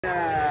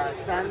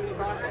It's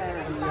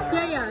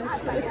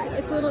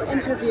a little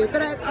interview,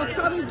 but I'll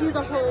probably do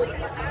the whole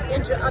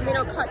intro. I mean,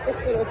 I'll cut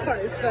this little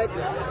part. But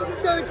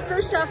so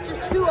first off,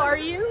 just who are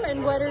you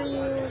and what are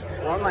you?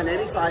 Well, my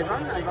name is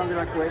Ivan de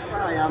la Cuesta.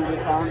 I am the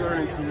founder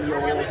and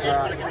CEO of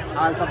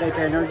StartUp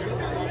Energy.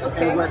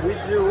 Okay. And what we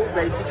do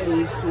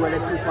basically is to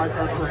electrify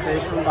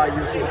transportation by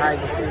using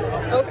hydrogen.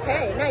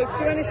 Okay, nice.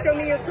 Do you want to show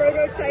me your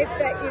prototype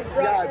that you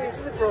brought? Yeah, this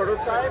is a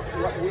prototype.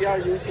 What we are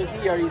using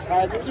here is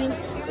hydrogen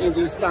in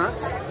these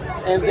tanks.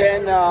 And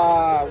then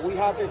we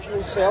have a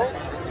fuel cell.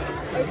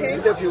 Okay. This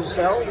is the fuel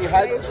cell. The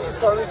hydrogen is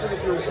coming to the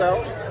fuel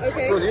cell.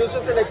 Okay.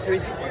 Produces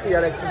electricity. The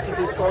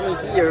electricity is coming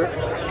here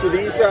to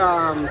this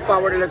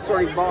power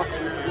electronic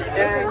box.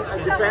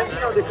 And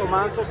depending on the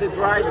commands of the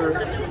driver,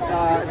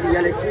 the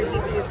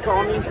electricity is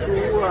coming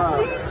through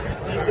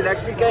this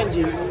electric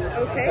engine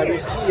that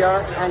is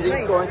here, and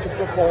it's going to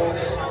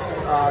propulse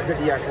the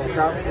vehicle.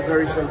 That's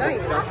very simple.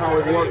 Nice. That's how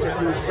it works, a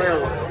fuel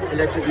cell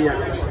electric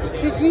vehicle.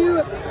 Did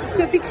you,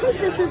 so because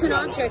this is an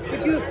object,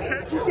 would you have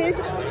patented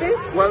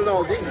this? Well,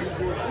 no, this is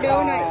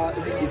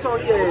this is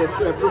only a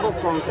proof of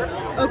concept.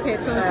 Okay,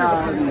 it's only proof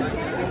of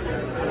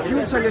concept.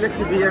 Fuel cell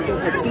electric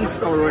vehicles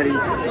exist already.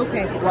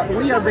 Okay. What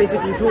we are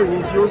basically doing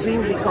is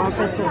using the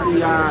concepts of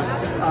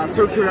the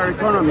circular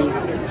economy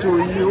to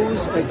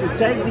use to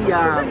take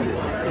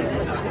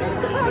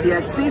the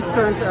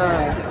existing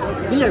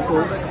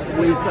vehicles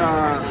with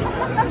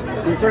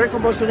internal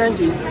combustion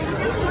engines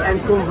and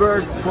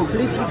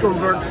completely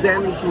convert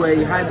them into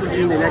a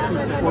hydrogen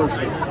electric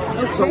propulsion.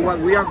 Okay. So what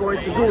we are going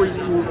to do is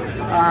to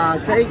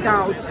take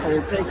off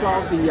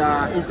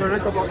the internal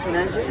combustion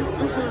engine,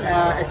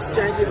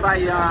 exchange it by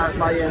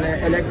an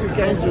electric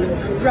engine,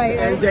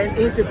 and then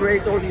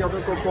integrate all the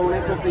other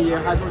components of the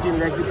hydrogen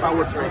electric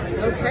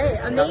powertrain. Okay,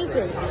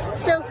 amazing.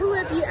 So who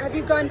have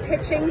you gone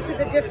pitching to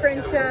the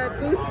different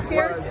booths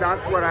here? Well,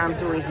 that's what I'm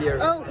doing here.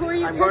 Oh, who are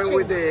you pitching? I'm going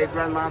with the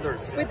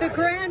grandmothers. With the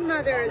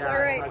grandmothers, yeah,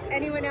 all right. Exactly.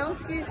 Anyone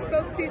else you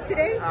spoke to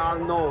today?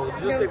 No,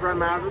 just the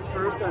grandmothers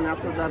first, and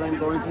after that I'm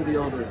going to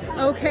the others.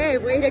 Okay,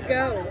 way to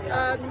go.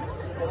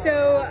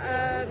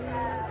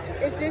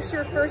 Is this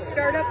your first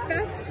startup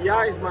fest?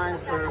 Yeah, it's my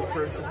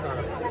first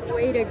startup.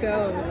 Way to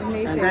go,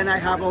 amazing. And then I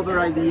have other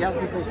ideas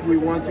because we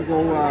want to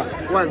go,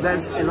 well,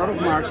 there's a lot of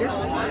markets.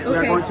 Okay. We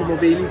are going to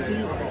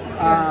mobility.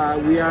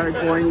 We are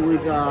going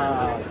with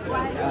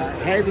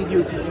heavy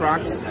duty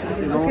trucks,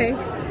 you know. Okay.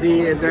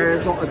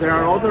 There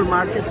are other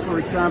markets, for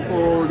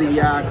example,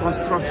 the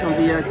construction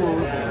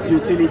vehicles,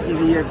 utility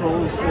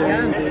vehicles,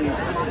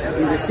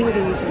 in the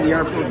cities, in the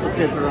airports,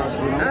 etc.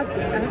 You know?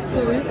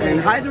 Absolutely.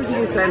 And hydrogen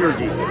is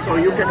energy, so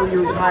you can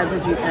use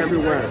hydrogen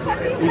everywhere.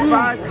 In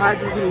fact,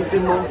 hydrogen is the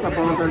most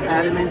abundant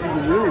element in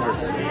the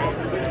universe.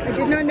 I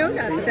did not know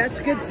that, but that's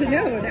good to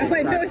know. Now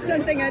I know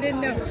something I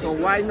didn't know. So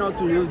why not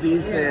to use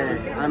this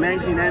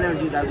amazing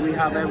energy that we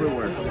have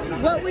everywhere?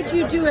 What would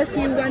you do if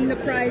you won the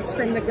prize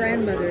from the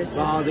grandmothers?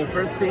 Well, the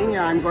first thing,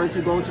 I'm going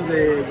to go to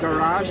the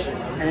garage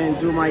and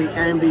do my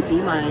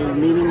MVP, my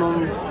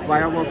minimum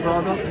viable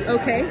product.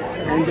 Okay.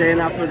 And then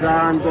after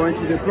that, I'm going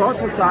to the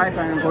prototype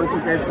and I'm going to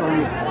get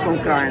some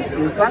clients.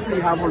 In fact,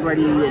 we have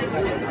already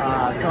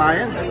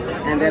clients,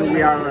 and then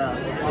we are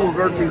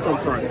converting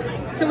some trucks.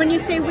 So when you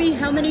say we,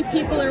 how many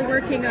people are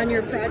working on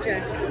your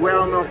project?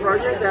 Well, on our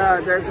project,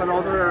 there's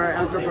another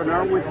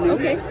entrepreneur with me.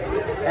 Okay.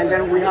 And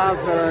then we have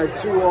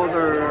two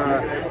other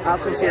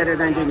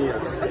associated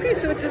engineers. Okay,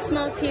 so it's a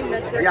small team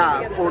that's working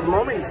together. Yeah, for the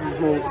moment it's a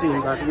small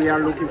team, but we are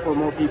looking for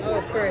more people. Oh,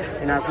 of course.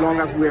 And as long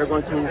as we are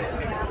going to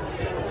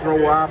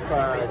grow up,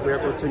 we are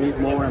going to need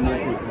more and more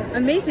people.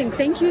 Amazing.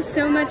 Thank you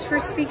so much for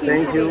speaking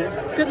to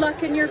me. Good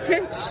luck in your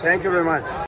pitch. Thank you very much.